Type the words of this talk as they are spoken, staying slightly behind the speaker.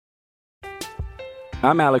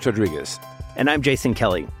I'm Alex Rodriguez. And I'm Jason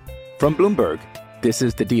Kelly. From Bloomberg, this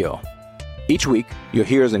is The Deal. Each week, you'll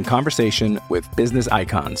hear us in conversation with business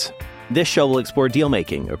icons. This show will explore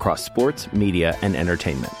deal-making across sports, media, and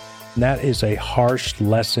entertainment. That is a harsh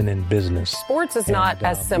lesson in business. Sports is not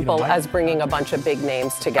as simple as bringing a bunch of big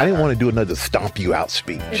names together. I didn't want to do another stomp you out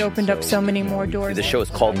speech. It opened up so many more doors. The show is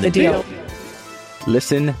called The Deal.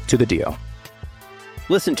 Listen to The Deal.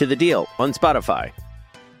 Listen to The Deal on Spotify.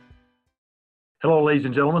 Hello, ladies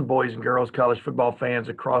and gentlemen, boys and girls, college football fans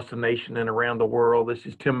across the nation and around the world. This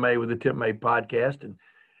is Tim May with the Tim May Podcast. And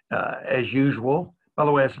as usual, by the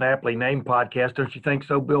way, it's an aptly named podcast. Don't you think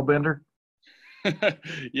so, Bill Bender?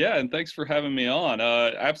 Yeah, and thanks for having me on.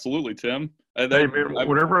 Absolutely, Tim. Hey, man,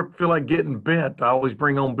 whenever I feel like getting bent, I always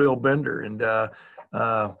bring on Bill Bender. And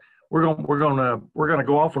we're gonna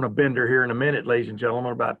go off on a bender here in a minute, ladies and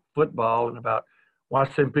gentlemen, about football and about why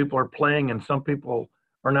some people are playing and some people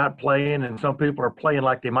are not playing, and some people are playing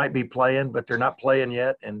like they might be playing, but they're not playing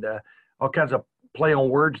yet, and all kinds of play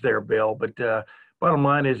on words there, Bill. But bottom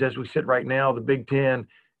line is, as we sit right now, the Big Ten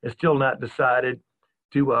is still not decided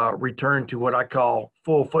to return to what I call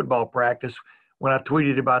full football practice. When I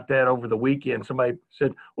tweeted about that over the weekend, somebody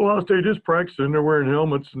said, well, Ohio State is practicing. They're wearing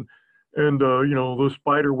helmets and you know, those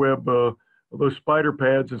spider web, those spider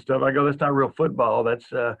pads and stuff. I go, that's not real football.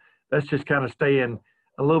 That's just kind of staying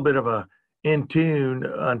a little bit of a in tune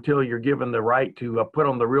until you're given the right to put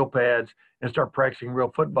on the real pads and start practicing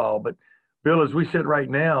real football. But Bill, as we sit right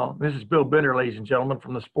now, this is Bill Bender, ladies and gentlemen,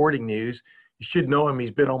 from the Sporting News. You should know him. He's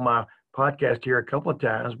been on my podcast here a couple of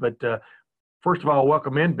times. But first of all,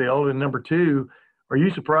 welcome in, Bill. And number two, are you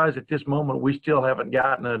surprised at this moment we still haven't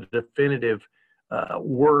gotten a definitive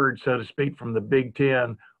word, so to speak, from the Big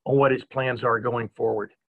Ten on what its plans are going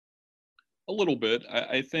forward? A little bit.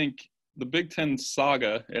 I think the Big Ten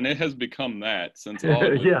saga, and it has become that since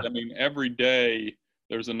August. Yeah. I mean, every day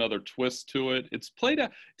there's another twist to it. It's played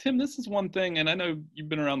out. Tim, this is one thing, and I know you've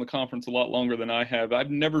been around the conference a lot longer than I have.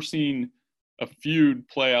 I've never seen a feud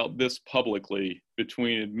play out this publicly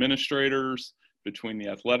between administrators, between the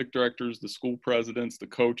athletic directors, the school presidents, the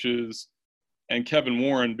coaches, and Kevin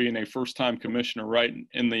Warren being a first-time commissioner right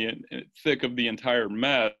in the thick of the entire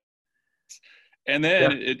mess. And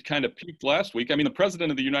then it kind of peaked last week. I mean, the president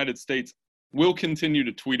of the United States will continue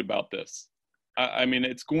to tweet about this. I mean,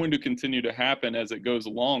 it's going to continue to happen as it goes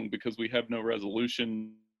along because we have no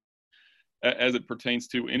resolution as it pertains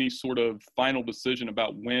to any sort of final decision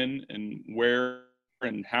about when and where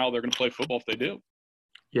and how they're going to play football if they do.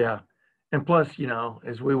 Yeah. And plus, you know,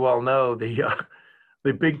 as we well know,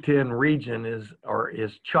 the Big Ten region is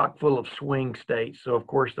chock full of swing states. So, of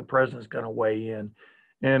course, the president's going to weigh in.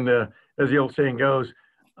 And as the old saying goes,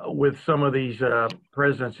 with some of these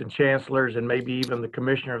presidents and chancellors and maybe even the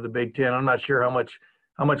commissioner of the Big Ten, I'm not sure how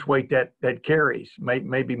much weight that carries.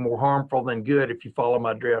 May be more harmful than good if you follow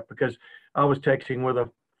my drift, because I was texting with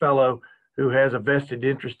a fellow who has a vested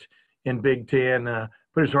interest in Big Ten,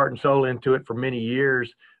 put his heart and soul into it for many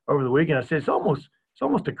years over the weekend. I said, it's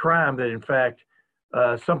almost a crime that, in fact,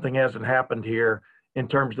 something hasn't happened here in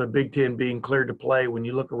terms of the Big Ten being cleared to play. When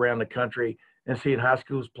you look around the country and seeing high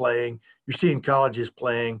schools playing, you're seeing colleges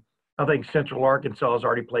playing. I think Central Arkansas has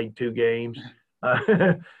already played 2 games.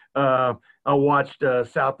 I watched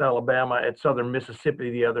South Alabama at Southern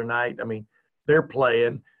Mississippi the other night. I mean, they're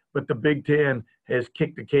playing, but the Big Ten has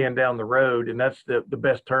kicked the can down the road, and that's the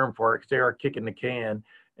best term for it, because they are kicking the can.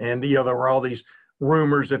 And, you know, there were all these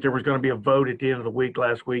rumors that there was going to be a vote at the end of the week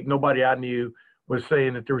last week. Nobody I knew was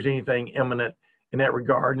saying that there was anything imminent in that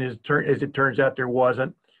regard, and as it turns out, there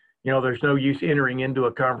wasn't. You know, there's no use entering into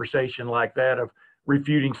a conversation like that of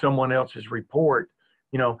refuting someone else's report.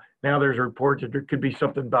 You know, now there's a report that there could be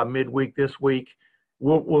something by midweek this week.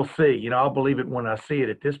 We'll see. You know, I'll believe it when I see it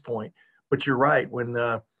at this point. But you're right. When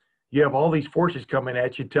you have all these forces coming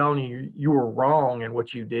at you, telling you were wrong in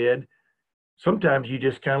what you did, sometimes you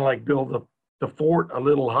just kind of like build the fort a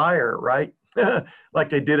little higher, right?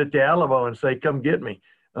 Like they did at the Alamo, and say, come get me.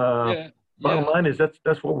 Bottom line is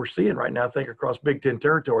that's what we're seeing right now, I think, across Big Ten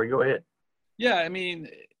territory. Go ahead. Yeah, I mean,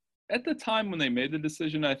 at the time when they made the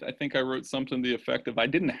decision, I think I wrote something to the effect of, I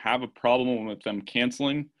didn't have a problem with them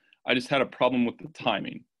canceling. I just had a problem with the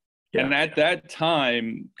timing. Yeah. And at that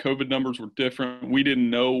time, COVID numbers were different. We didn't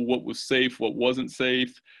know what was safe, what wasn't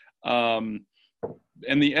safe. And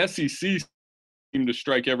the SEC seemed to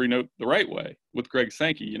strike every note the right way with Greg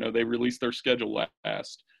Sankey. You know, they released their schedule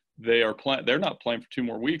last. They're not playing for 2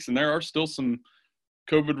 more weeks, and there are still some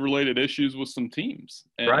COVID-related issues with some teams.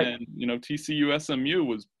 And you know, TCU SMU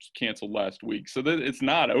was canceled last week, so that it's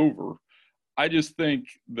not over. I just think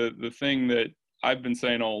the thing that I've been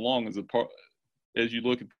saying all along is as you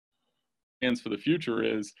look at for the future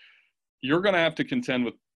is you're going to have to contend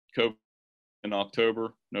with COVID in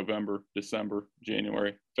October, November, December,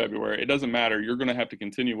 January, February. It doesn't matter. You're going to have to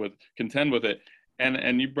contend with it.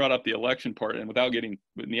 And you brought up the election part, and in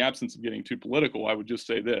the absence of getting too political, I would just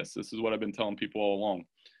say this. This is what I've been telling people all along.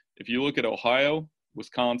 If you look at Ohio,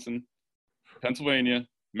 Wisconsin, Pennsylvania,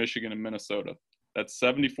 Michigan, and Minnesota, that's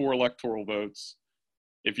 74 electoral votes.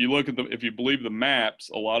 If you believe the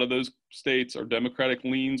maps, a lot of those states are Democratic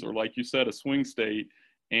leans, or like you said, a swing state,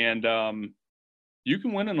 and you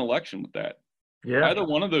can win an election with that. Yeah. Either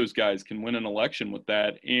one of those guys can win an election with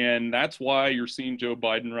that, and that's why you're seeing Joe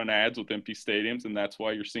Biden run ads with empty stadiums, and that's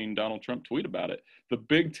why you're seeing Donald Trump tweet about it. The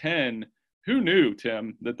Big Ten, who knew,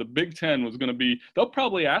 Tim, that the Big Ten was going to be – they'll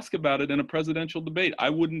probably ask about it in a presidential debate. I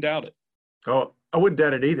wouldn't doubt it. Oh, I wouldn't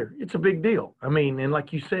doubt it either. It's a big deal. I mean, and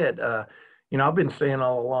like you said, I've been saying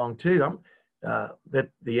all along too that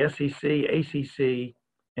the SEC, ACC,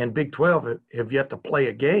 and Big 12 have yet to play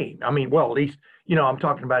a game. I mean, well, at least, I'm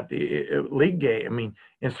talking about the league game. I mean,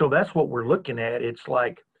 and so that's what we're looking at. It's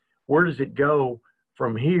like, where does it go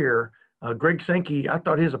from here? Greg Sankey, I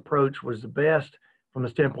thought his approach was the best from the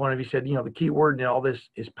standpoint of, he said, the key word in all this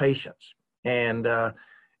is patience. And then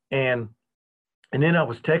I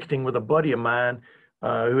was texting with a buddy of mine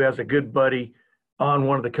who has a good buddy on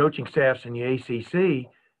one of the coaching staffs in the ACC.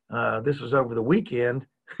 This was over the weekend.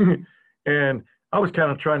 And I was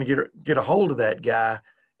kind of trying to get a hold of that guy,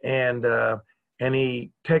 and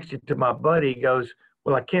he texted to my buddy. He goes,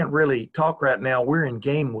 "Well, I can't really talk right now. We're in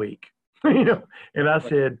game week," And I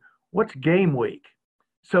said, "What's game week?"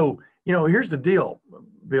 So here's the deal,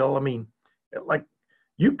 Bill. I mean, like,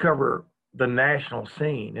 you cover the national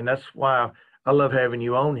scene, and that's why I love having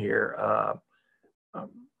you on here.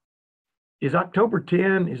 Is October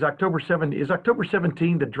 10? Is October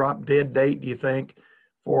 17 the drop dead date? Do you think,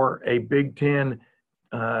 for a Big Ten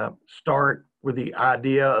start, with the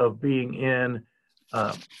idea of being in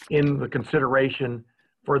the consideration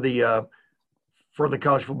for the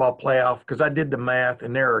college football playoff? Because I did the math,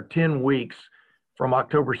 and there are 10 weeks from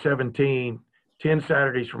October 17, 10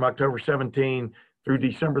 Saturdays from October 17 through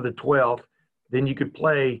December the 12th. Then you could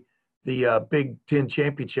play the Big Ten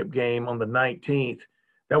championship game on the 19th.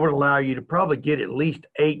 That would allow you to probably get at least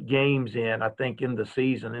 8 games in, I think, in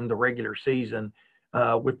the regular season,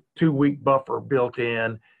 with 2-week buffer built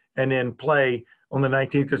in, and then play on the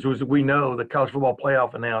 19th. Because as we know, the college football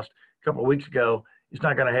playoff announced a couple of weeks ago, it's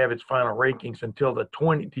not going to have its final rankings until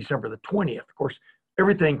December the 20th. Of course,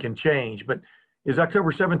 everything can change, but is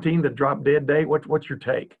October 17 the drop dead date? What's your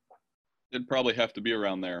take? It'd probably have to be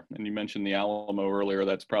around there. And you mentioned the Alamo earlier.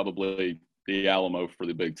 That's probably the Alamo for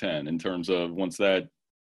the Big Ten, in terms of once that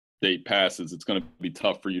date passes, it's going to be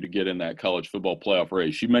tough for you to get in that college football playoff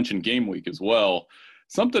race. You mentioned game week as well.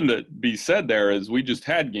 Something to be said there is we just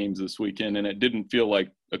had games this weekend, and it didn't feel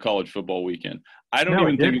like a college football weekend. I don't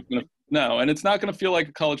even think it's going to – no, and it's not going to feel like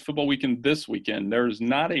a college football weekend this weekend. There's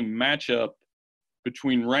not a matchup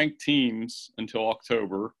between ranked teams until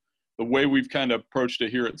October. The way we've kind of approached it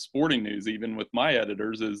here at Sporting News, even with my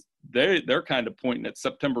editors, is they're kind of pointing at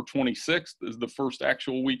September 26th as the first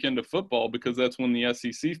actual weekend of football, because that's when the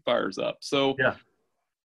SEC fires up. So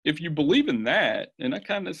if you believe in that, and I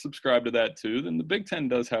kind of subscribe to that too, then the Big Ten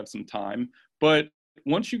does have some time. But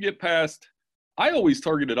once you get past – I always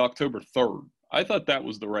targeted October 3rd. I thought that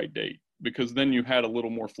was the right date, because then you had a little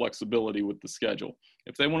more flexibility with the schedule.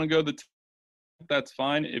 If they want to go the 10th, that's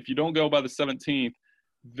fine. If you don't go by the 17th,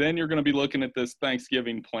 then you're going to be looking at this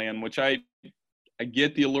Thanksgiving plan, which I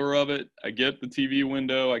get the allure of it. I get the TV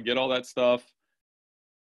window. I get all that stuff.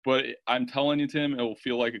 But I'm telling you, Tim, it will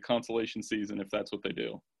feel like a consolation season if that's what they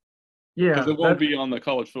do. Yeah. Because it won't be on the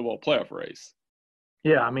college football playoff race.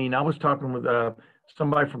 Yeah, I mean, I was talking with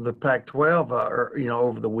somebody from the Pac-12,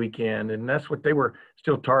 over the weekend, and that's what they were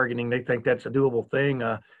still targeting. They think that's a doable thing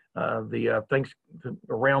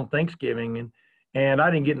around Thanksgiving. And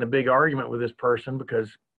I didn't get in a big argument with this person,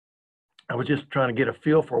 because I was just trying to get a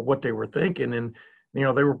feel for what they were thinking. And, they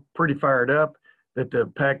were pretty fired up that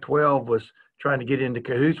the Pac-12 was trying to get into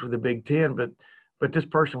cahoots with the Big Ten. But this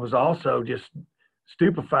person was also just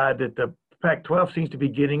stupefied that the Pac-12 seems to be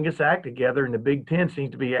getting its act together, and the Big Ten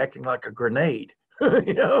seems to be acting like a grenade,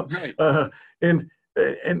 Right. And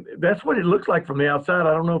that's what it looks like from the outside.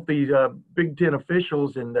 I don't know if these Big Ten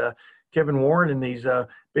officials and Kevin Warren and these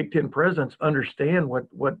Big Ten presidents understand what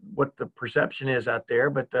the perception is out there,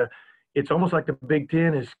 but it's almost like the Big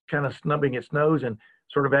Ten is kind of snubbing its nose and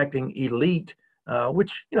sort of acting elite,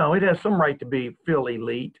 which, it has some right to feel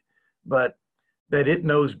elite, but that it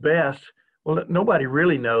knows best. Well, nobody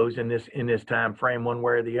really knows in this time frame one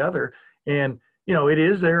way or the other. And, it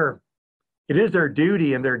is it is their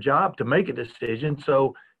duty and their job to make a decision.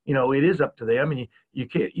 So, it is up to them, and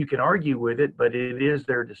you can argue with it, but it is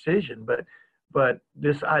their decision. But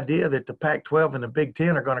this idea that the Pac-12 and the Big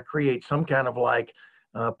Ten are going to create some kind of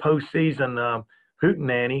postseason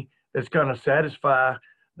hootenanny that's going to satisfy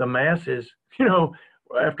the masses,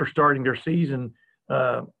 after starting their season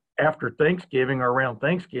after Thanksgiving or around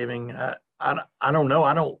Thanksgiving, I don't know.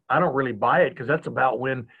 I don't really buy it, because that's about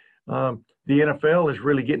when the NFL is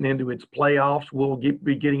really getting into its playoffs. We'll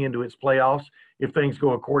be getting into its playoffs if things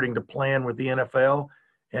go according to plan with the NFL,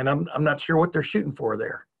 and I'm not sure what they're shooting for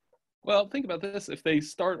there. Well, think about this. If they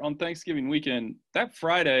start on Thanksgiving weekend, that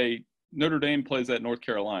Friday, Notre Dame plays at North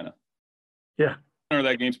Carolina. Yeah.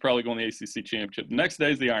 That game's probably going to the ACC championship. The next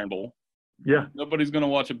day is the Iron Bowl. Yeah. Nobody's going to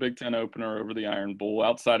watch a Big Ten opener over the Iron Bowl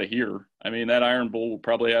outside of here. I mean, that Iron Bowl will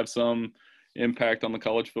probably have some impact on the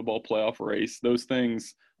college football playoff race. Those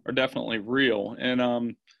things are definitely real.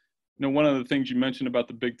 And, one of the things you mentioned about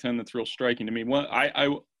the Big Ten that's real striking to me,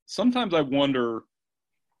 sometimes I wonder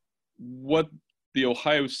what the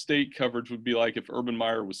Ohio State coverage would be like if Urban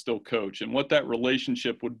Meyer was still coach, and what that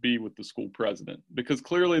relationship would be with the school president. Because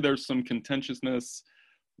clearly there's some contentiousness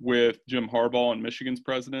with Jim Harbaugh and Michigan's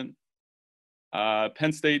president.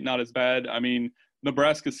 Penn State, not as bad. I mean,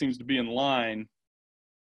 Nebraska seems to be in line,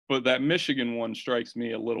 but that Michigan one strikes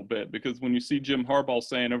me a little bit, because when you see Jim Harbaugh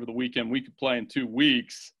saying over the weekend, we could play in 2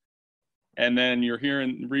 weeks, and then you're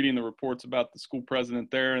reading the reports about the school president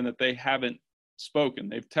there and that they haven't spoken.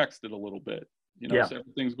 They've texted a little bit, so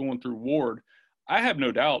everything's going through Ward. I have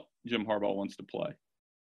no doubt Jim Harbaugh wants to play.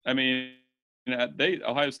 I mean,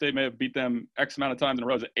 Ohio State may have beat them X amount of times in a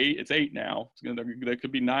row. It's 8 now. There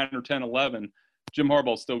could be 9 or 10, 11. Jim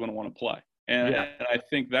Harbaugh's still going to want to play. And I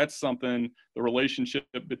think that's something, the relationship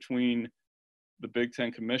between the Big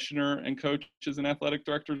Ten commissioner and coaches and athletic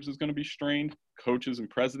directors is going to be strained. Coaches and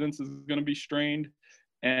presidents is going to be strained.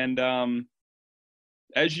 And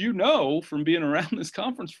as you know, from being around this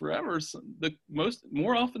conference forever,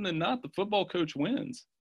 more often than not, the football coach wins.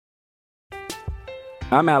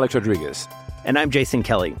 I'm Alex Rodriguez. And I'm Jason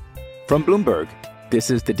Kelly. From Bloomberg, this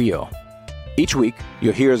is The Deal. Each week,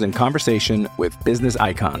 you'll hear us in conversation with business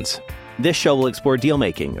icons. This show will explore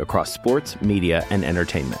deal-making across sports, media, and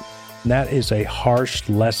entertainment. That is a harsh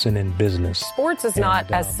lesson in business. Sports is not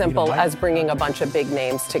as simple as bringing a bunch of big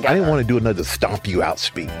names together. I didn't want to do another stomp you out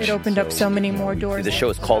speech. It opened up so many more doors. The show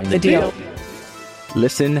is called The Deal.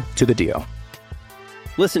 Listen to The Deal.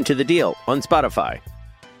 Listen to The Deal on Spotify.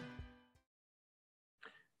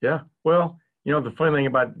 Yeah, well, the funny thing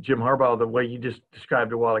about Jim Harbaugh, the way you just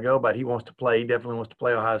described it a while ago, about he wants to play, he definitely wants to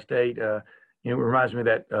play Ohio State. It reminds me of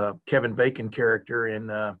that Kevin Bacon character in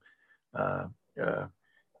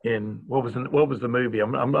what was the movie?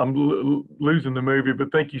 I'm losing the movie,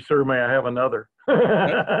 but thank you, sir. May I have another?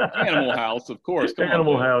 Animal House, of course.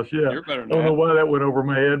 Animal House, yeah. You're better than I don't know that. why that went over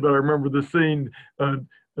my head, but I remember the scene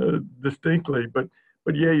distinctly. But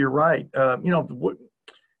yeah, you're right. I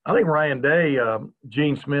think Ryan Day,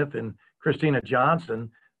 Gene Smith, and Christina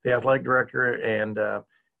Johnson, the athletic director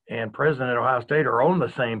and president at Ohio State, are on the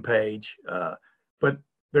same page. But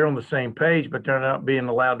they're on the same page, but they're not being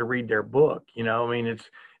allowed to read their book. It's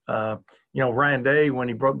Ryan Day, when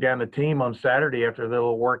he broke down the team on Saturday after the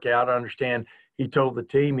little workout, I understand he told the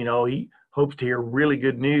team, he hopes to hear really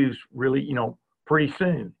good news, really, pretty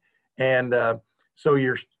soon. And so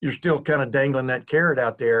you're still kind of dangling that carrot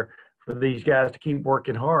out there for these guys to keep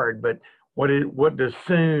working hard. But what does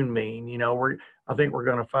soon mean? I think we're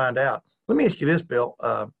going to find out. Let me ask you this, Bill.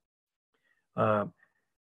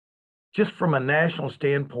 Just from a national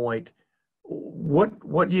standpoint,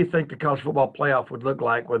 what do you think the college football playoff would look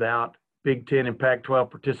like without Big Ten and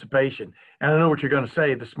Pac-12 participation? And I know what you're going to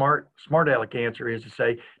say. The smart aleck answer is to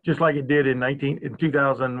say, just like it did in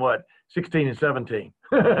 2016 and 17.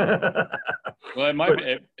 Well,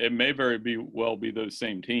 it may very well be those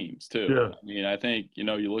same teams too. Yeah. I mean, I think, you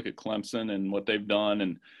look at Clemson and what they've done,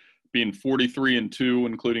 and being 43-2,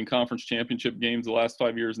 including conference championship games the last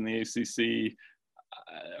 5 years in the ACC,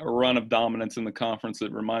 a run of dominance in the conference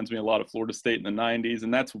that reminds me a lot of Florida State in the 90s.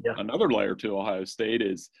 And that's another layer to Ohio State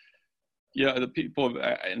is, the people,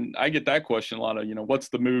 and I get that question a lot of, what's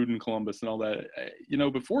the mood in Columbus and all that.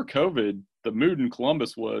 Before COVID, the mood in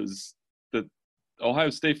Columbus was that Ohio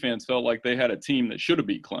State fans felt like they had a team that should have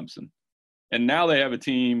beat Clemson. And now they have a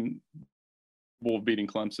team beating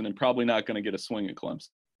Clemson and probably not going to get a swing at Clemson.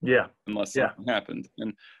 Yeah. Unless something happens.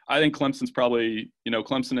 And I think Clemson's probably,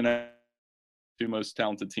 Clemson and two most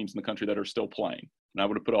talented teams in the country that are still playing. And I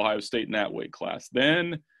would have put Ohio State in that weight class.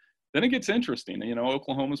 Then then it gets interesting.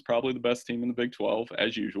 Oklahoma's probably the best team in the Big 12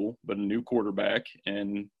 as usual, but a new quarterback,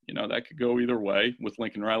 and that could go either way. With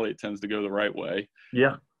Lincoln Riley, it tends to go the right way.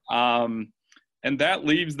 Yeah. And that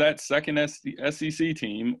leaves that second SEC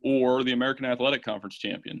team or the American Athletic Conference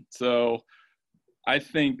champion. So I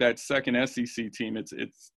think that second SEC team, it's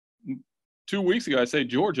 2 weeks ago I say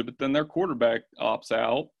Georgia, but then their quarterback opts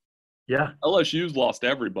out. Yeah. LSU's lost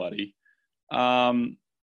everybody.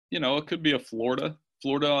 It could be a Florida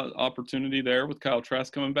opportunity there with Kyle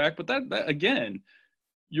Trask coming back. But that again,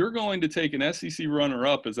 you're going to take an SEC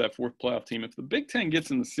runner-up as that fourth playoff team. If the Big Ten gets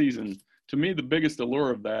in the season, to me, the biggest allure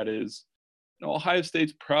of that is Ohio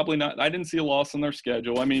State's probably not – I didn't see a loss on their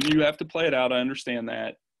schedule. I mean, you have to play it out. I understand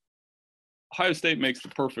that. Ohio State makes the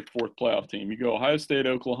perfect fourth playoff team. You go Ohio State,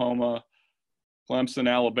 Oklahoma, Clemson,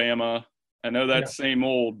 Alabama. I know that's same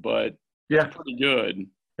old, but it's pretty good.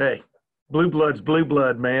 Hey, blue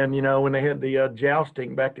blood, man. When they had the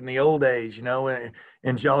jousting back in the old days,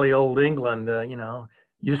 in jolly old England,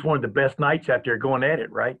 you just wanted the best knights out there going at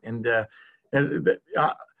it, right? And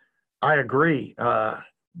I agree.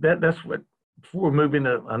 That's what – before we move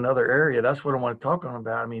into another area, that's what I want to talk on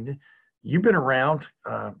about. I mean, you've been around.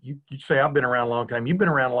 You say I've been around a long time. You've been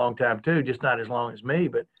around a long time too, just not as long as me.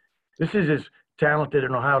 But this is as talented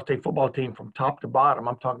an Ohio State football team from top to bottom.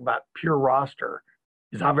 I'm talking about pure roster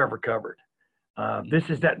as I've ever covered.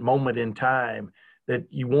 This is that moment in time that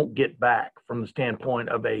you won't get back from the standpoint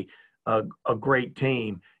of a great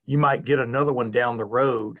team. You might get another one down the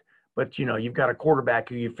road, but you've got a quarterback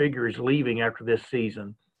who you figure is leaving after this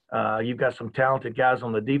season. You've got some talented guys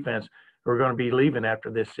on the defense who are going to be leaving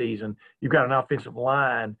after this season. You've got an offensive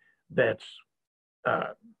line that's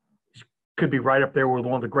could be right up there with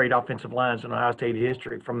one of the great offensive lines in Ohio State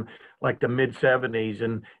history from like the mid-'70s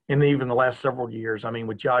and even the last several years. I mean,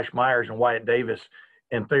 with Josh Myers and Wyatt Davis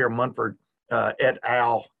and Thayer Munford et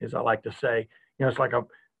al., as I like to say. It's like a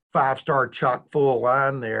 5-star chock full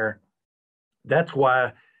line there. That's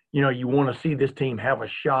why, you want to see this team have a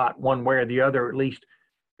shot one way or the other, or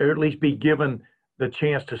at least be given the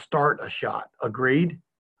chance to start a shot. Agreed?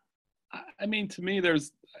 I mean, to me,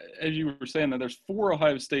 there's, as you were saying, that there's 4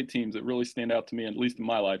 Ohio State teams that really stand out to me, at least in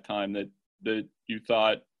my lifetime, that you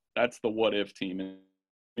thought that's the what-if team. And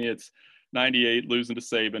it's 98 losing to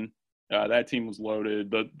Saban. That team was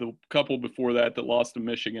loaded. The couple before that lost to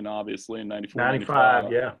Michigan, obviously, in 94,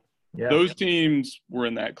 95, yeah. Those teams were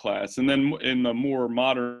in that class. And then in the more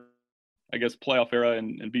modern, I guess, playoff era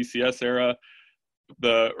and BCS era,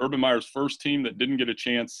 the Urban Meyer's first team that didn't get a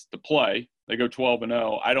chance to play, they go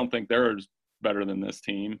 12-0. I don't think they're as better than this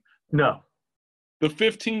team. No. The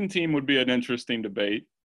 15 team would be an interesting debate.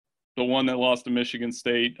 The one that lost to Michigan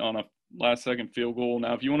State on a last-second field goal.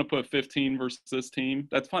 Now, if you want to put 15 versus this team,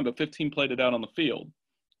 that's fine, but 15 played it out on the field.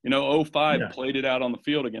 05 played it out on the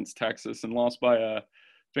field against Texas and lost by a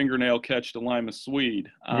fingernail catch to Lima Swede.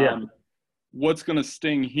 What's going to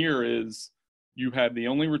sting here is you have the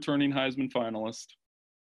only returning Heisman finalist.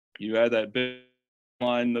 You had that big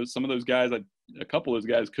line. Some of those guys, a couple of those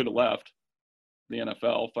guys could have left the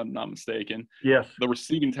NFL, if I'm not mistaken. Yes. The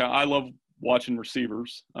receiving talent, I love watching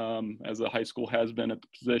receivers as a high school has been at the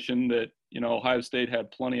position that, Ohio State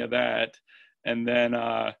had plenty of that. And then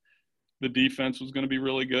the defense was going to be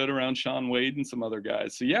really good around Sean Wade and some other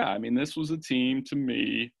guys. So, yeah, I mean, this was a team, to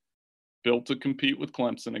me, built to compete with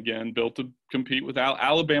Clemson again, built to compete with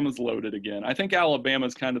Alabama's loaded again. I think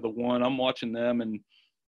Alabama's kind of the one. I'm watching them, and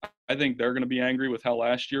I think they're going to be angry with how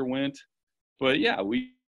last year went. But, yeah,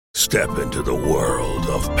 Step into the world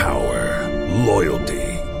of power, loyalty,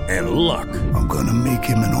 and luck. I'm going to make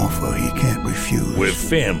him an offer he can't refuse. With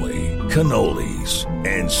family, cannolis,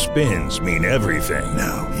 and spins mean everything.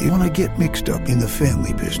 Now, you want to get mixed up in the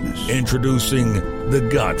family business. Introducing The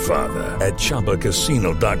Godfather at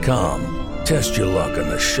ChumbaCasino.com. Test your luck in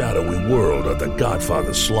the shadowy world of The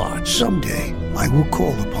Godfather slot. Someday, I will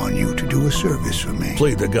call upon you to do a service for me.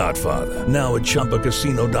 Play The Godfather, now at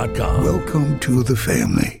ChumbaCasino.com. Welcome to the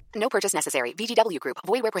family. No purchase necessary. VGW Group.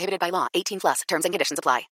 Void where prohibited by law. 18+. Terms and conditions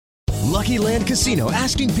apply. Lucky Land Casino,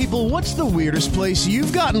 asking people, what's the weirdest place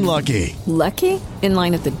you've gotten lucky? Lucky? In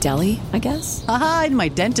line at the deli, I guess? Aha, in my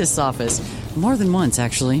dentist's office. More than once,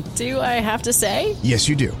 actually. Do I have to say? Yes,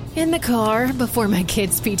 you do. In the car before my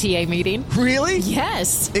kids' PTA meeting. Really?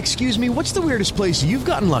 Yes. Excuse me, what's the weirdest place you've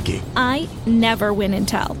gotten lucky? I never win and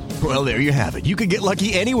tell. Well, there you have it. You can get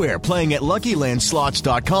lucky anywhere, playing at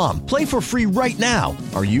LuckyLandSlots.com. Play for free right now.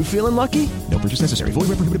 Are you feeling lucky? No purchase necessary. Void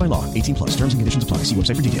where prohibited by law. 18+. Terms and conditions apply. See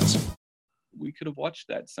website for details. We could have watched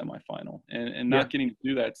that semifinal, and not getting to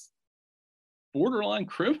do that's borderline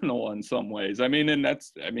criminal in some ways. I mean, and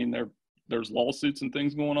there's lawsuits and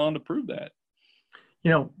things going on to prove that.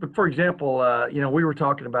 but for example, we were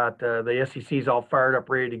talking about the SEC's all fired up,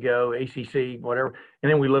 ready to go, ACC, whatever.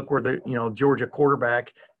 And then we look where the, Georgia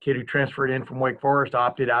quarterback kid who transferred in from Wake Forest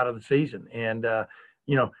opted out of the season. And,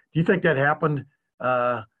 do you think that happened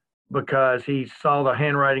because he saw the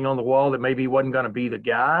handwriting on the wall that maybe he wasn't going to be the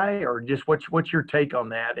guy, or just what's your take on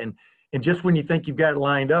that? And just when you think you've got it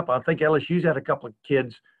lined up, I think LSU's had a couple of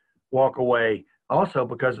kids walk away also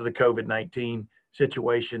because of the COVID-19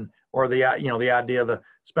 situation, or the idea of the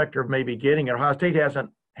specter of maybe getting it. Ohio State hasn't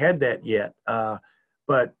had that yet,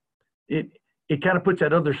 but it kind of puts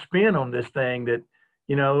that other spin on this thing that,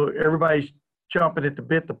 everybody's chomping at the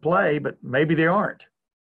bit to play, but maybe they aren't.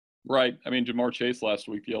 Right. I mean, Jamar Chase last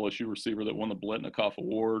week, the LSU receiver that won the Biletnikoff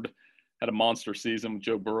Award, had a monster season with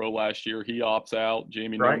Joe Burrow last year. He opts out.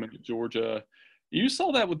 Jamie Newman at Georgia. You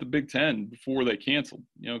saw that with the Big Ten before they canceled.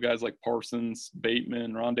 Guys like Parsons,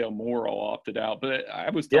 Bateman, Rondale Moore all opted out. But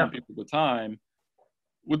I was telling people at the time,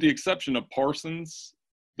 with the exception of Parsons,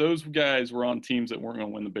 those guys were on teams that weren't going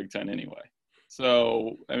to win the Big Ten anyway.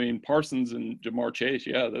 So, I mean, Parsons and Jamar Chase,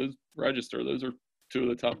 those register. Those are two of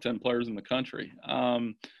the top 10 players in the country.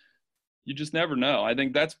 You just never know. I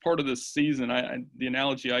think that's part of this season. The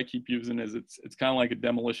analogy I keep using is it's kind of like a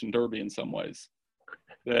demolition derby in some ways.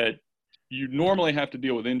 That you normally have to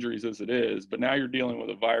deal with injuries as it is, but now you're dealing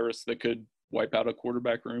with a virus that could wipe out a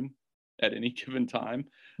quarterback room at any given time.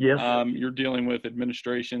 Yes. You're dealing with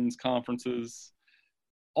administrations, conferences,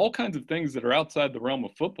 all kinds of things that are outside the realm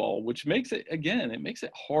of football, which makes it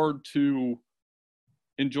hard to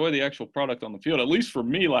enjoy the actual product on the field. At least for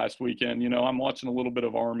me last weekend, I'm watching a little bit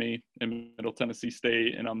of Army and Middle Tennessee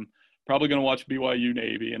State, and I'm probably going to watch BYU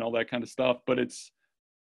Navy and all that kind of stuff. But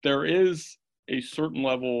there is a certain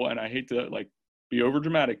level, and I hate to be over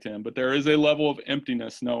dramatic, Tim, but there is a level of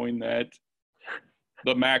emptiness knowing that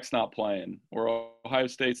the MAC's not playing, or Ohio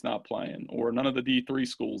State's not playing, or none of the D3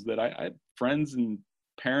 schools that I have friends and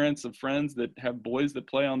parents of friends that have boys that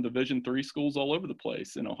play on Division III schools all over the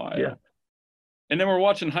place in Ohio. Yeah. And then we're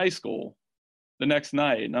watching high school the next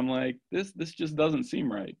night, and I'm like, this just doesn't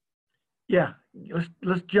seem right. Yeah,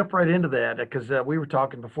 let's jump right into that, because we were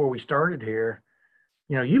talking before we started here.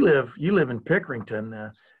 You live in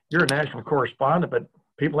Pickerington. You're a national correspondent, but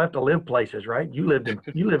people have to live places, right? You live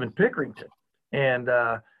in Pickerington, and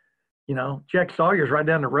Jack Sawyer's right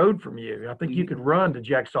down the road from you. I think you could run to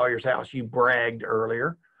Jack Sawyer's house. You bragged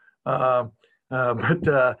earlier, but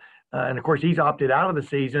and of course he's opted out of the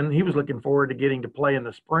season. He was looking forward to getting to play in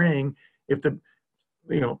the spring. If the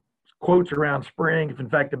quotes around spring, if in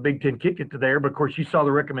fact the Big Ten kicked it to there, but of course you saw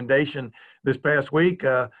the recommendation this past week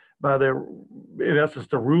by in essence,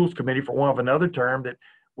 the Rules Committee, for want of another term, that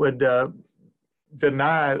would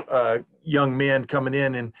deny young men coming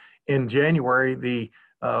in January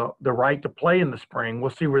the right to play in the spring. We'll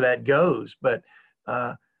see where that goes, but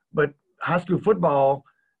high school football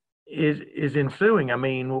is ensuing. I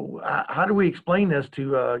mean, how do we explain this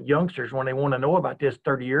to youngsters when they want to know about this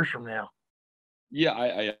 30 years from now? Yeah,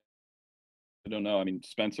 I don't know. I mean,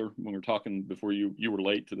 Spencer, when we were talking before you were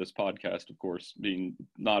late to this podcast, of course, being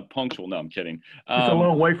not punctual. No, I'm kidding. It's a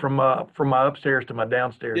long way from my upstairs to my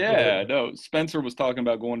downstairs. Yeah, no, Spencer was talking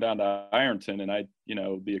about going down to Ironton, and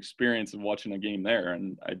the experience of watching a game there.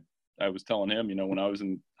 And I was telling him, when I was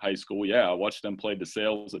in high school, I watched them play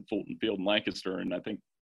DeSales at Fulton Field in Lancaster, and I think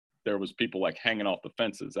there was people hanging off the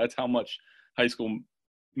fences. That's how much high school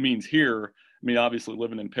means here. I mean, obviously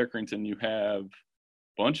living in Pickerington, you have a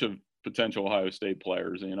bunch of potential Ohio State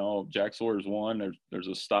players. Jack Sawyer's one.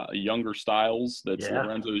 There's a younger Styles that's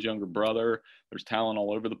Lorenzo's younger brother. There's talent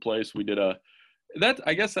all over the place. We did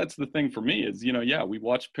I guess that's the thing for me is, we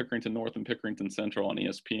watched Pickerington North and Pickerington Central on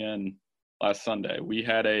ESPN last Sunday. We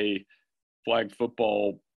had a flag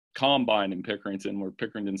football combine in Pickerington where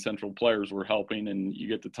Pickerington Central players were helping, and you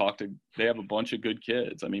get to they have a bunch of good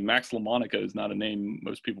kids. I mean, Max LaMonica is not a name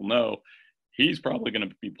most people know. He's probably going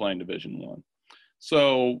to be playing Division I.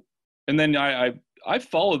 So, and then I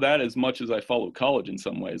follow that as much as I follow college in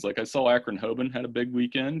some ways. I saw Akron Hoban had a big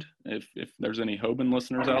weekend, if there's any Hoban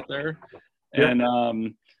listeners out there. Yeah.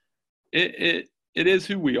 And it is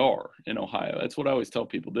who we are in Ohio. That's what I always tell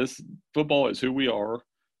people. This football is who we are.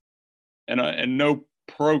 And no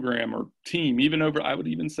program or team, I would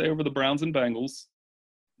even say over the Browns and Bengals,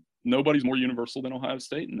 nobody's more universal than Ohio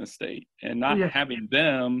State in this state. And not having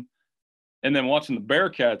them and then watching the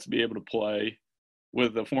Bearcats be able to play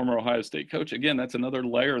with a former Ohio State coach, again, that's another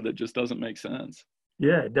layer that just doesn't make sense.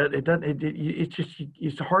 Yeah,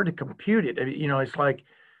 it's hard to compute it. It's like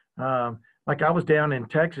I was down in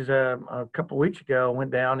Texas a couple of weeks ago. Went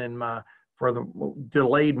down for the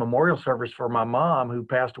delayed memorial service for my mom, who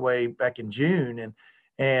passed away back in June,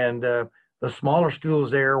 and the smaller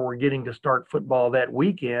schools there were getting to start football that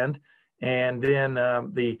weekend, and then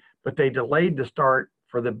but they delayed the start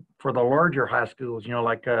for the larger high schools. You know,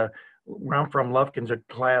 like where I'm from, Lufkin's a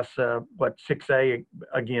class 6A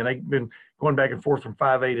again. They've been going back and forth from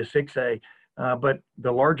 5A to 6A, but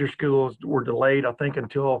the larger schools were delayed, I think,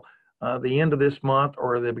 until the end of this month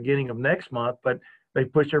or the beginning of next month. But they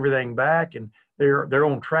pushed everything back, and they're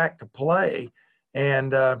on track to play.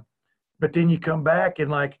 And but then you come back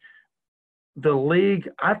and like the league,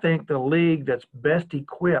 I think the league that's best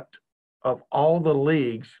equipped of all the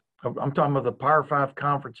leagues, I'm talking about the Power 5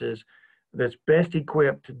 conferences, that's best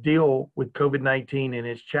equipped to deal with COVID-19 and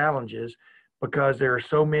its challenges, because there are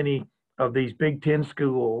so many of these Big Ten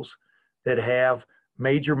schools that have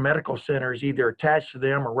major medical centers either attached to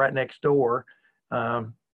them or right next door,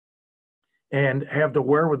 and have the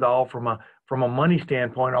wherewithal from a money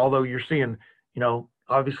standpoint. Although you're seeing,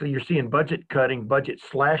 obviously you're seeing budget cutting, budget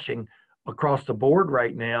slashing across the board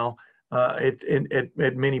right now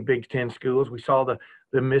at many Big Ten schools. We saw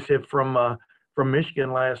the missive from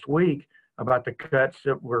Michigan last week about the cuts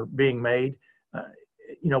that were being made.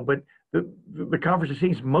 But the conference that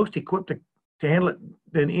seems most equipped to handle it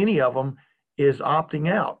than any of them is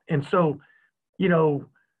opting out. And so,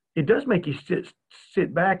 it does make you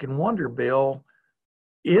sit back and wonder, Bill,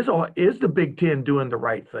 is the Big Ten doing the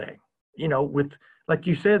right thing? With, like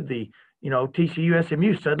you said, the TCU,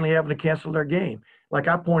 SMU suddenly having to cancel their game. Like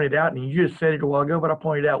I pointed out, and you just said it a while ago, but I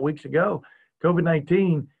pointed out weeks ago,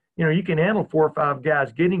 COVID-19, you can handle 4 or 5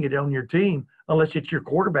 guys getting it on your team unless it's your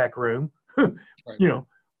quarterback room, Right.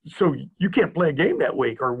 So you can't play a game that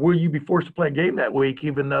week, or will you be forced to play a game that week,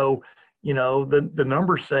 even though, the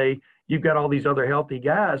numbers say you've got all these other healthy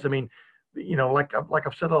guys. I mean, like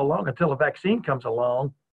I've said all along, until a vaccine comes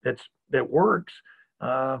along that works,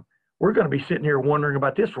 we're going to be sitting here wondering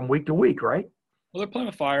about this from week to week, right? Well, they're playing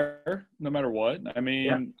with fire no matter what. I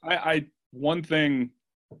mean, yeah. I one thing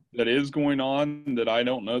that is going on that I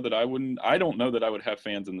don't know that I would have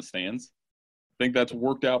fans in the stands. I think that's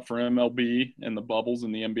worked out for MLB and the bubbles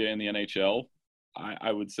in the NBA and the NHL.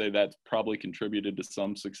 I would say that's probably contributed to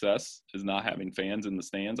some success, is not having fans in the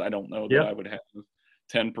stands. I don't know that I would have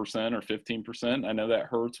 10% or 15%. I know that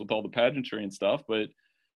hurts with all the pageantry and stuff, but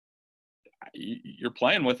you're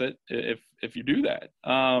playing with it if you do that.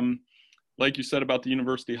 Like you said about the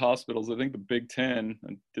university hospitals, I think the Big Ten,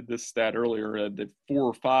 I did this stat earlier, that 4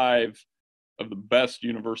 or 5 of the best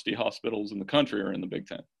university hospitals in the country are in the Big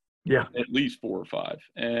Ten. Yeah. At least 4 or 5.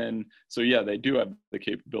 And so, yeah, they do have the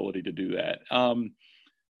capability to do that.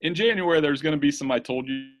 In January, there's going to be some I told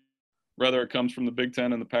you, whether it comes from the Big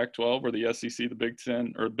Ten and the Pac-12 or the SEC, the Big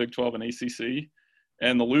Ten, or Big 12 and ACC.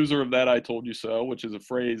 And the loser of that, I told you so, which is a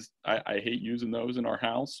phrase I hate using those in our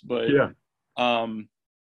house, but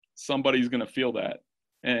somebody's going to feel that.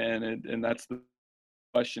 And that's the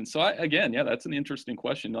question. So, that's an interesting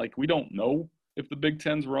question. Like, we don't know if the Big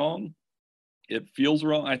Ten's wrong. It feels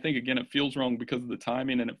wrong. I think, again, it feels wrong because of the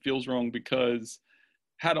timing, and it feels wrong because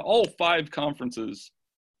had all 5 conferences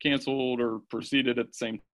canceled or proceeded at the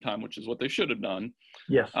same time, which is what they should have done.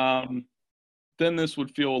 Yes. Then this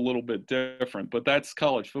would feel a little bit different. But that's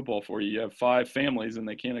college football for you. You have 5 families, and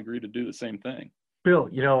they can't agree to do the same thing. Bill,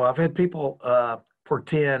 I've had people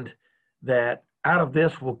pretend that out of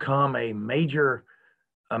this will come a major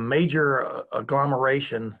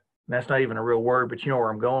agglomeration. That's not even a real word, but you know where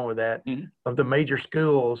I'm going with that, of the major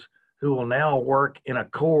schools who will now work in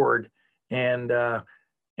accord and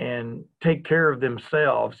take care of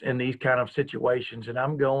themselves in these kind of situations. And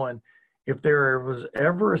I'm going, if there was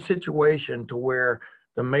ever a situation to where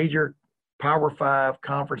the major Power 5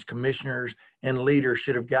 conference commissioners and leaders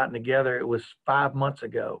should have gotten together, it was 5 months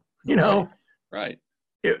ago. Right.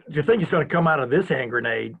 To think it's going to come out of this hand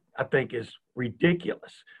grenade, I think, is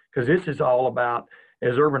ridiculous, because this is all about,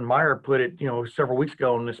 as Urban Meyer put it, several weeks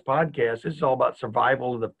ago on this podcast, this is all about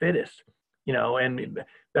survival of the fittest, and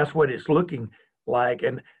that's what it's looking like.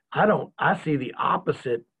 And I see the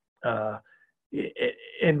opposite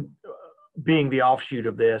in being the offshoot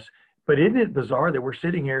of this. But isn't it bizarre that we're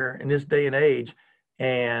sitting here in this day and age,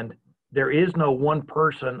 and there is no one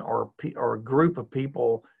person or a group of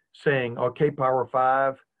people saying, okay, Power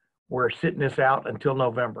 5, we're sitting this out until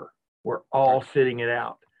November. We're all sitting it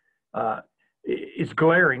out. It's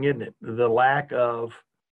glaring, isn't it? The lack of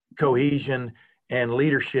cohesion and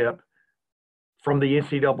leadership from the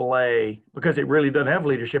NCAA, because it really doesn't have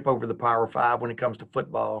leadership over the Power 5 when it comes to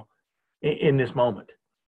football in this moment.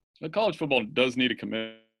 The college football does need a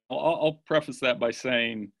commitment. I'll preface that by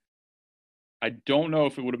saying I don't know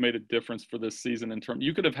if it would have made a difference for this season in terms.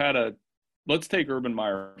 You could have had let's take Urban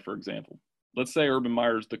Meyer, for example. Let's say Urban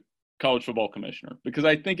Meyer's the college football commissioner, because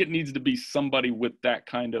I think it needs to be somebody with that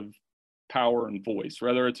kind of power and voice,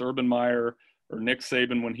 whether it's Urban Meyer or Nick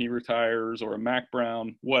Saban when he retires or a Mac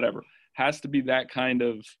Brown, whatever. Has to be that kind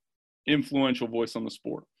of influential voice on the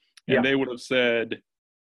sport. And they would have said,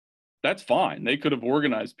 that's fine. They could have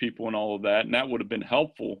organized people and all of that, and that would have been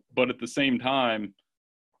helpful. But at the same time,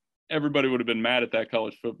 everybody would have been mad at that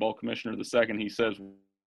college football commissioner the second he says,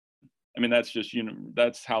 I mean, that's just,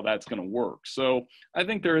 that's how that's going to work. So I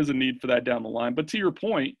think there is a need for that down the line. But to your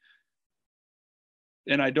point,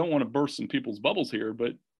 and I don't want to burst some people's bubbles here,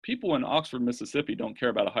 but people in Oxford, Mississippi don't care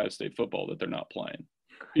about Ohio State football that they're not playing.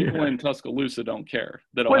 People in Tuscaloosa don't care.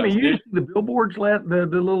 That Wait a minute, you see the billboards, the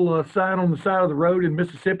little sign on the side of the road in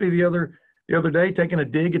Mississippi the other day, taking a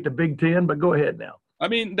dig at the Big Ten. But go ahead now. I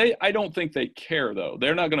mean, I don't think they care though.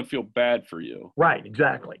 They're not going to feel bad for you. Right,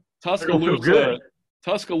 exactly. Tuscaloosa,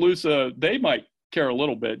 they might care a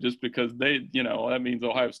little bit just because that means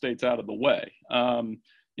Ohio State's out of the way.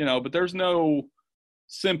 But there's no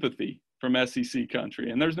sympathy from SEC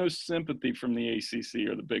country, and there's no sympathy from the ACC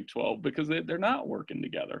or the Big 12 because they're not working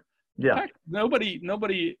together. Yeah.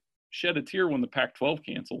 Nobody shed a tear when the Pac-12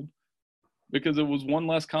 canceled because it was one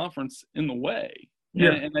less conference in the way.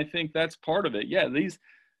 Yeah. And I think that's part of it. Yeah.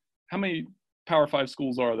 How many Power 5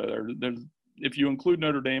 schools are there? There's, if you include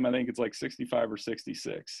Notre Dame, I think it's like 65 or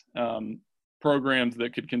 66 programs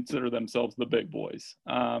that could consider themselves the big boys.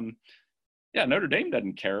 Notre Dame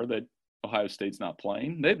doesn't care that Ohio State's not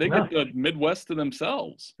playing. They get the Midwest to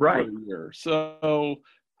themselves right for the year. So,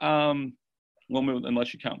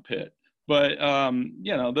 unless you count Pitt, but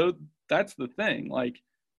that's the thing. Like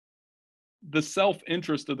the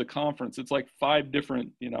self-interest of the conference, it's like 5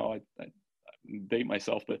 different. I date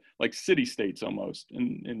myself, but like city-states almost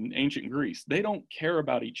in ancient Greece. They don't care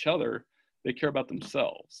about each other. They care about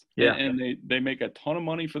themselves. Yeah, and they make a ton of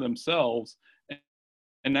money for themselves.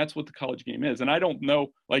 And that's what the college game is. And I don't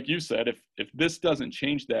know, like you said, if this doesn't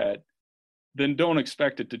change that, then don't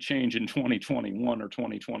expect it to change in 2021 or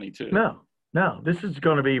 2022. No. This is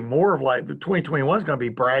going to be more of like the 2021 is going to be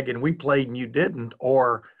bragging we played and you didn't,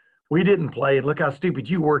 or we didn't play and look how stupid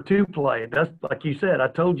you were to play. That's like you said, I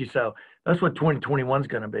told you so. That's what 2021 is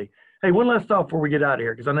going to be. Hey, one last thought before we get out of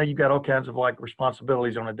here, because I know you've got all kinds of like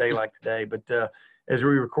responsibilities on a day like today, but as we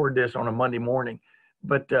record this on a Monday morning,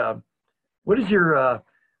 but what is your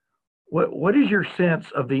what is your sense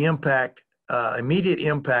of the impact, immediate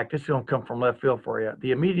impact? This is going to come from left field for you.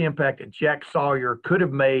 The immediate impact that Jack Sawyer could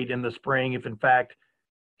have made in the spring, if in fact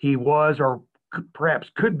he was or perhaps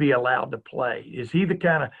could be allowed to play. Is he the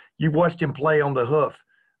kind of, you've watched him play on the hoof?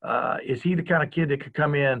 Is he the kind of kid that could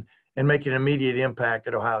come in and make an immediate impact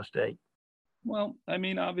at Ohio State? Well, I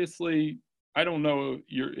mean, obviously, I don't know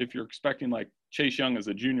if you're expecting like Chase Young as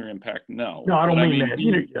a junior impact. No, I don't mean that.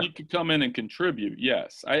 He could come in and contribute.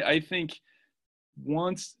 Yes. I think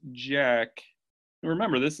once Jack,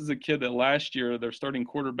 remember, this is a kid that last year their starting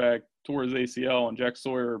quarterback tore his ACL, and Jack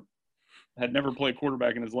Sawyer had never played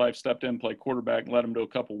quarterback in his life, stepped in, played quarterback, and led him to a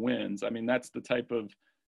couple wins. I mean, that's the type of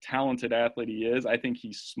talented athlete he is. I think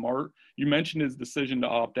he's smart. You mentioned his decision to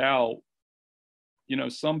opt out.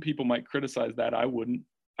 Some people might criticize that. I wouldn't.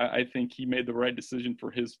 I think he made the right decision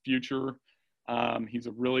for his future. He's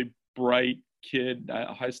a really bright kid.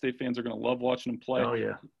 Ohio State fans are going to love watching him play. Oh,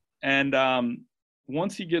 yeah. And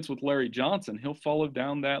once he gets with Larry Johnson, he'll follow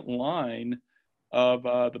down that line of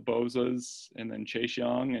the Bozas and then Chase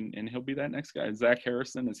Young, and he'll be that next guy, Zach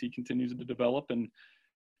Harrison, as he continues to develop, and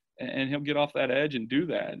he'll get off that edge and do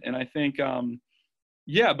that. And I think,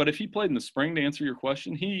 but if he played in the spring, to answer your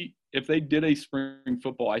question, if they did a spring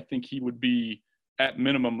football, I think he would be at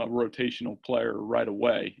minimum a rotational player right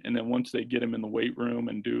away. And then once they get him in the weight room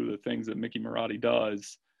and do the things that Mickey Marotti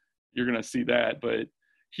does, you're going to see that. But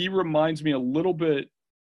he reminds me a little bit,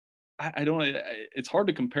 it's hard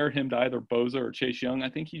to compare him to either Boza or Chase Young. I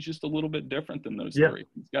think he's just a little bit different than those three.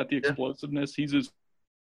 He's got the explosiveness.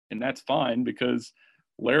 And that's fine because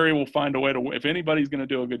Larry will find a way to, if anybody's going to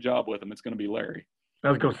do a good job with him, it's going to be Larry. I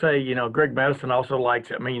was going to say, Greg Madison also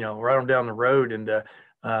likes it. I mean, right on down the road. And,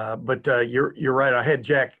 but you're right. I had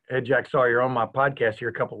Jack Sawyer on my podcast here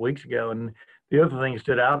a couple of weeks ago. And the other thing that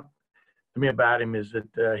stood out to me about him is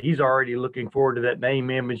that he's already looking forward to that name,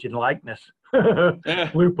 image, and likeness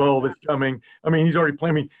loophole that's coming. I mean, he's already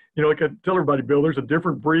playing. Like I tell everybody, Bill, there's a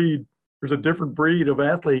different breed. There's a different breed of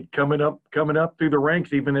athlete coming up through the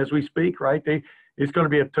ranks, even as we speak, right? It's going to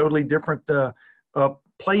be a totally different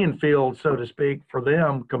playing field, so to speak, for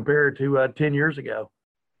them compared to 10 years ago.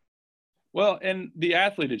 Well, and the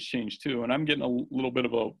athlete has changed too. And I'm getting a little bit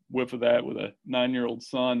of a whiff of that with a 9-year-old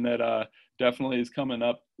son that definitely is coming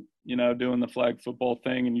up doing the flag football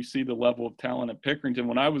thing, and you see the level of talent at Pickerington.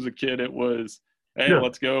 When I was a kid, it was, hey,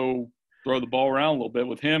 let's go throw the ball around a little bit.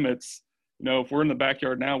 With him, it's, if we're in the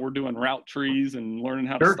backyard now, we're doing route trees and learning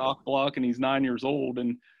how to stock block, and he's 9 years old.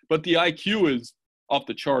 But the IQ is off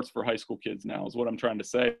the charts for high school kids now, is what I'm trying to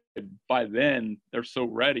say. By then, they're so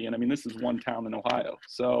ready. And, I mean, this is one town in Ohio.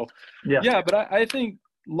 So, but I think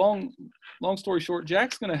long story short,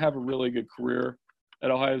 Jack's going to have a really good career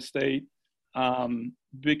at Ohio State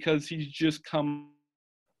because he's just come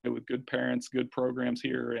with good parents, good programs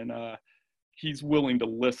here, and he's willing to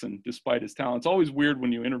listen despite his talent. It's always weird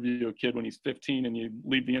when you interview a kid when he's 15 and you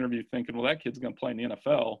leave the interview thinking, well, that kid's going to play in the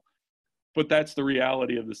NFL. But that's the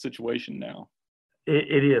reality of the situation now.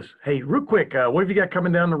 It is. Hey, real quick, what have you got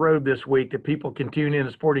coming down the road this week that people can tune in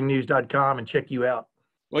to sportingnews.com and check you out?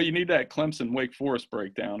 Well, you need that Clemson-Wake Forest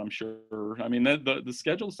breakdown, I'm sure. I mean, the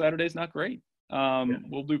schedule Saturday's not great.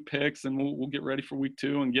 We'll do picks, and we'll get ready for week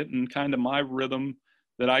 2 and get in kind of my rhythm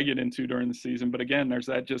that I get into during the season. But again, there's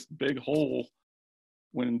that just big hole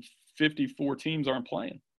when 54 teams aren't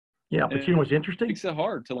playing. Yeah, but you know what's interesting? It makes it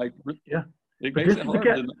hard to It but makes it hard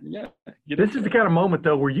this is the kind of moment,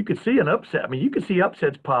 though, where you could see an upset. I mean, you could see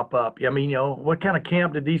upsets pop up. I mean, what kind of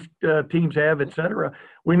camp did these teams have, et cetera?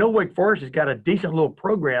 We know Wake Forest has got a decent little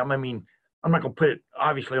program. I mean, I'm not going to put it,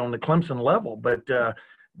 obviously, on the Clemson level, but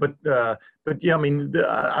yeah, I mean,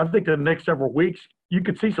 I think the next several weeks, you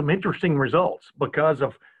could see some interesting results because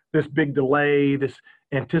of this big delay, this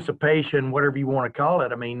anticipation, whatever you want to call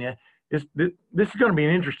it. I mean, this is going to be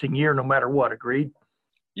an interesting year no matter what. Agreed?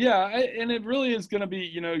 Yeah, and it really is going to be,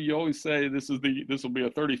 you always say this will be a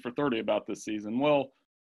 30 for 30 about this season. Well,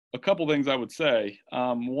 a couple things I would say.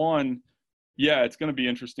 One, it's going to be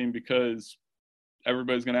interesting because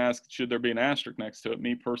everybody's going to ask, should there be an asterisk next to it?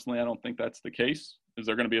 Me personally, I don't think that's the case. Is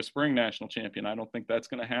there going to be a spring national champion? I don't think that's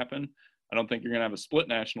going to happen. I don't think you're going to have a split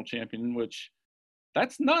national champion, which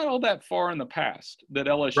that's not all that far in the past that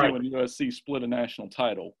LSU and USC split a national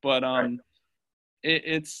title. But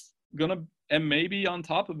it's going to – and maybe on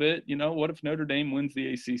top of it, what if Notre Dame wins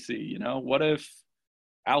the ACC? What if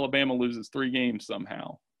Alabama loses 3 games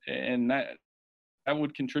somehow? And that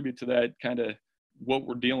would contribute to that kind of what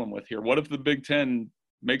we're dealing with here. What if the Big Ten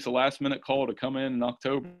makes a last-minute call to come in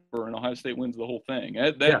October and Ohio State wins the whole thing?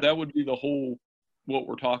 That would be the whole what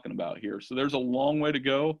we're talking about here. So there's a long way to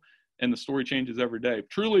go, and the story changes every day.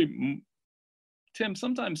 Truly, Tim,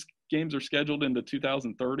 sometimes games are scheduled into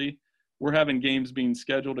 2030. We're having games being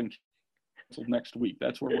scheduled and canceled next week.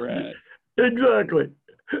 That's where we're at. Exactly.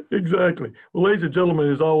 Well, ladies and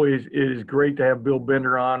gentlemen, as always, it is great to have Bill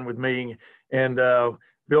Bender on with me. And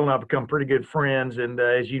Bill and I have become pretty good friends. And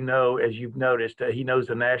as you've noticed, he knows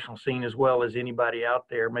the national scene as well as anybody out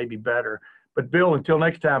there, maybe better. But Bill, until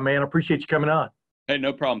next time, man, I appreciate you coming on. Hey,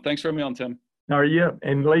 no problem. Thanks for having me on, Tim. All right, yeah.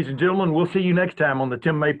 And ladies and gentlemen, we'll see you next time on the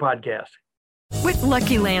Tim May Podcast. With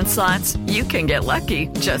Lucky Land Slots, you can get lucky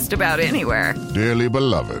just about anywhere. Dearly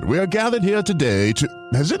beloved, we are gathered here today to...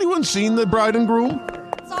 Has anyone seen the bride and groom?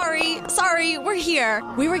 Sorry, we're here.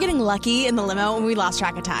 We were getting lucky in the limo and we lost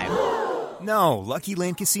track of time. No, Lucky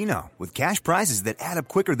Land Casino, with cash prizes that add up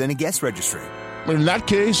quicker than a guest registry. In that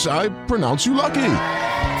case, I pronounce you lucky.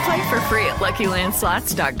 Play for free at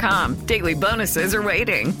LuckyLandSlots.com. Daily bonuses are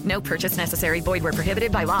waiting. No purchase necessary. Void where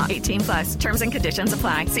prohibited by law. 18+. Terms and conditions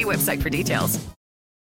apply. See website for details.